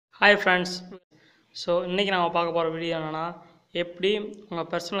Hi friends. So இன்றைக்கி நம்ம பார்க்க போகிற வீடியோ என்னென்னா எப்படி உங்கள்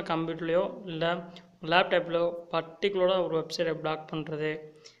பர்சனல் கம்ப்யூட்டர்லையோ இல்லை லேப்டாப்லையோ பர்டிகுலராக ஒரு வெப்சைட்டை பிளாக் பண்ணுறது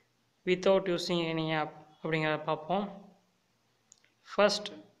வித்தவுட் யூஸிங் எனி ஆப் அப்படிங்கிறத பார்ப்போம். ஃபர்ஸ்ட்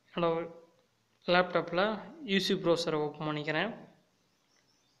என்னோடய லேப்டாப்பில் யூசி ப்ரௌசரை ஓப்பன் பண்ணிக்கிறேன்.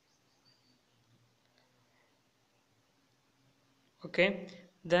 ஓகே,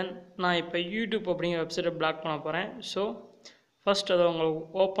 தென் நான் இப்போ யூடியூப் அப்படிங்கிற வெப்சைட்டை பிளாக் பண்ண போகிறேன். ஸோ ஃபர்ஸ்ட் அதை உங்களுக்கு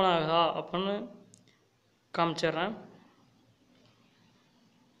ஓப்பன் ஆகுதா அப்படின்னு காமிச்சிடுறேன்.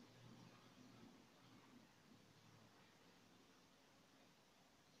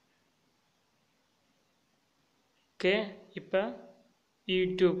 ஓகே, இப்போ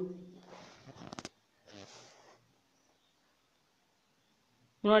யூடியூப்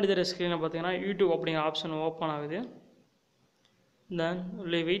முன்னாடி தர ஸ்க்ரீனில் பார்த்தீங்கன்னா யூடியூப் அப்படிங்கிற ஆப்ஷன் ஓப்பன் ஆகுது. தென்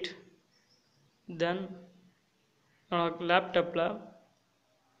லீவ் இட். தென் லேப்டாப்பில்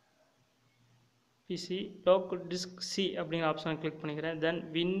பிசி லோக்கல் டிஸ்க் சி அப்படிங்கிற ஆப்ஷனை கிளிக் பண்ணிக்கிறேன். தென்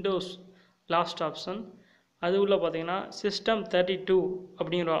விண்டோஸ் லாஸ்ட் ஆப்ஷன், அது உள்ள பார்த்தீங்கன்னா சிஸ்டம் 32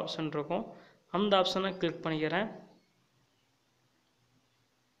 அப்படிங்கிற ஆப்ஷன் இருக்கும். அந்த ஆப்ஷனை கிளிக் பண்ணிக்கிறேன்.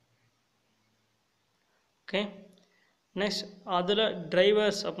 ஓகே, நெக்ஸ்ட் அதில்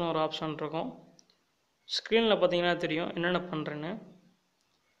டிரைவர்ஸ் அப்படின்னு ஒரு ஆப்ஷன் இருக்கும். ஸ்க்ரீனில் பார்த்தீங்கன்னா தெரியும் என்னென்ன பண்ணுறேன்னு.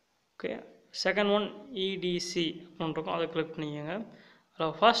 ஓகே, செகண்ட் ஒன் இடிசி அப்படின்னு இருக்கும், அதை கிளிக் பண்ணிக்கோங்க.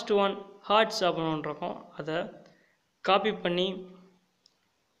 அதில் ஃபர்ஸ்ட் ஒன் ஹார்ட்ஸ் அப்படின்னு ஒன்று இருக்கும், அதை காப்பி பண்ணி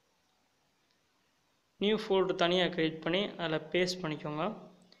நியூ ஃபோல்டர் தனியாக க்ரியேட் பண்ணி அதில் பேஸ்ட் பண்ணிக்கோங்க.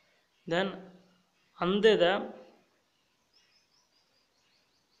 தென் அந்த இதை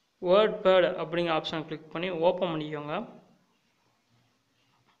வேர்ட் பேட் அப்படிங்கிற ஆப்ஷனை கிளிக் பண்ணி ஓப்பன் பண்ணிக்கோங்க.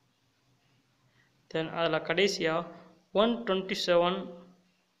 தென் அதில் கடைசியாக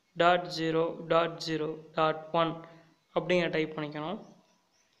 127.0.0.1 அப்படிங்கிற டைப் பண்ணிக்கணும்.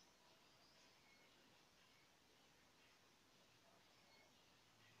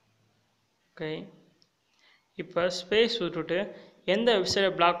 ஓகே, இப்போ ஸ்பேஸ் விட்டுட்டு எந்த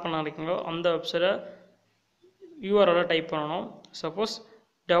வெப்சைட்டை பிளாக் பண்ண இருக்கீங்களோ அந்த வெப்சைட்டை யூஆர்எல்லை டைப் பண்ணணும். Suppose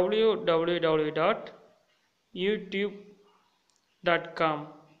www.youtube.com.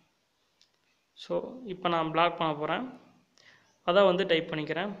 ஸோ இப்போ நான் பிளாக் பண்ண போகிறேன், அதை வந்து டைப்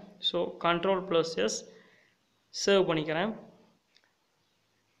பண்ணிக்கிறேன். ஸோ Ctrl+S சேவ் பண்ணிக்கிறேன்.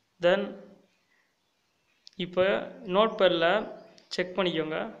 தென் இப்போ நோட் பேடில் செக்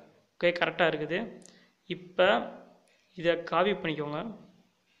பண்ணிக்கோங்க. ஓகே, கரெக்டாக இருக்குது. இப்போ இதை காப்பி பண்ணிக்கோங்க.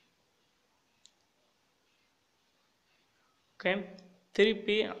 ஓகே,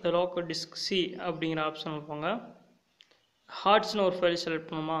 திருப்பி அந்த லோக்கல் டிஸ்க் சி அப்படிங்கிற ஆப்ஷனில் போங்க. ஹார்ட்ஸ்னு ஒரு ஃபைல் செலக்ட்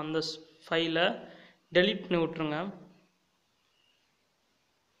பண்ணுமா, அந்த ஃபைலை டெலீட் பண்ணி விட்ருங்க.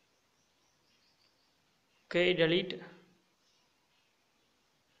 Okay, delete.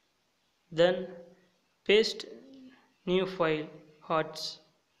 தென் paste new file hearts.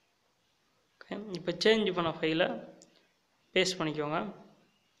 Okay, இப்போ சேஞ்ச் பண்ண ஃபைலை பேஸ்ட் பண்ணிக்கோங்க.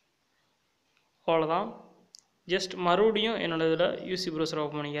 அவ்வளோதான். ஜஸ்ட் மறுபடியும் என்னோட இதில் யூசி ப்ரௌசரை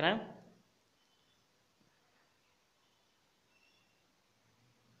ஓப்பன் பண்ணிக்கிறேன்.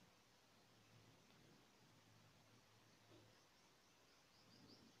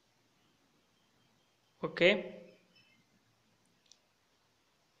 ஓகே,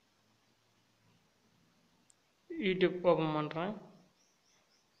 யூடியூப் ஓப்பன் பண்ணுறேன்.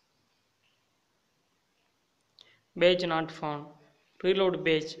 Page not found, reload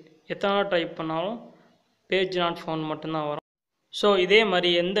page. எத்தனை டைப் பண்ணாலும் பேஜ் நாட் ஃபவுண்ட் மட்டும்தான் வரும். ஸோ இதே மாதிரி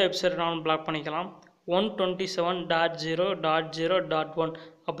எந்த வெப்சைட்னாலும் பிளாக் பண்ணிக்கலாம். 127.0.0.1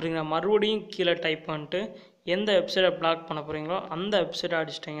 அப்படிங்கிற மறுபடியும் கீழே டைப் பண்ணிட்டு எந்த வெப்சைட்டை பிளாக் பண்ண போகிறீங்களோ அந்த வெப்சைட்டை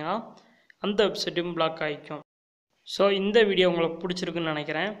அடிச்சிட்டிங்கன்னா அந்த வெப்சைட்டும் பிளாக் ஆகிக்கும். ஸோ இந்த வீடியோ உங்களுக்கு பிடிச்சிருக்குன்னு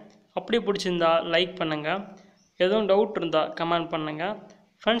நினைக்கிறேன். அப்படி பிடிச்சிருந்தா லைக் பண்ணுங்கள். எதுவும் டவுட் இருந்தால் கமெண்ட் பண்ணுங்கள்.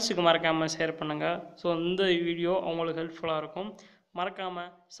 ஃப்ரெண்ட்ஸுக்கு மறக்காமல் ஷேர் பண்ணுங்கள். ஸோ இந்த வீடியோ அவங்களுக்கு ஹெல்ப்ஃபுல்லாக இருக்கும்.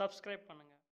 மறக்காமல் சப்ஸ்கிரைப் பண்ணுங்கள்.